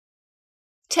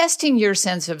Testing your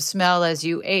sense of smell as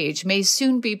you age may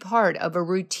soon be part of a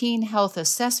routine health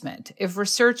assessment if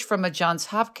research from a Johns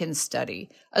Hopkins study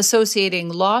associating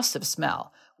loss of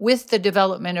smell with the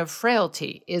development of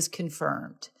frailty is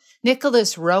confirmed.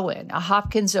 Nicholas Rowan, a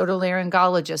Hopkins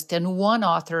otolaryngologist and one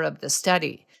author of the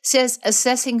study, says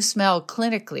assessing smell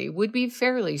clinically would be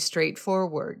fairly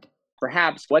straightforward.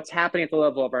 Perhaps what's happening at the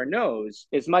level of our nose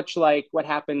is much like what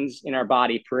happens in our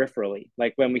body peripherally,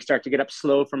 like when we start to get up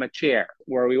slow from a chair,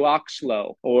 or we walk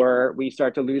slow, or we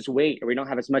start to lose weight, or we don't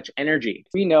have as much energy.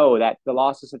 We know that the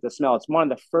loss of sense of smell, it's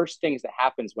one of the first things that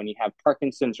happens when you have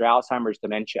Parkinson's or Alzheimer's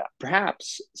dementia.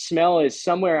 Perhaps smell is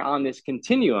somewhere on this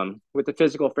continuum with the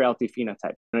physical frailty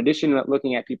phenotype. In addition to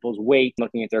looking at people's weight,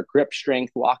 looking at their grip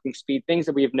strength, walking speed, things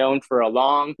that we have known for a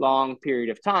long, long period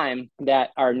of time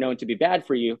that are known to be bad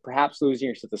for you, perhaps losing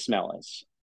your sense of smell is.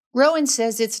 Rowan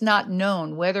says it's not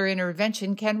known whether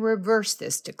intervention can reverse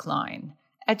this decline.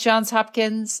 At Johns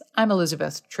Hopkins, I'm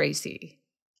Elizabeth Tracey.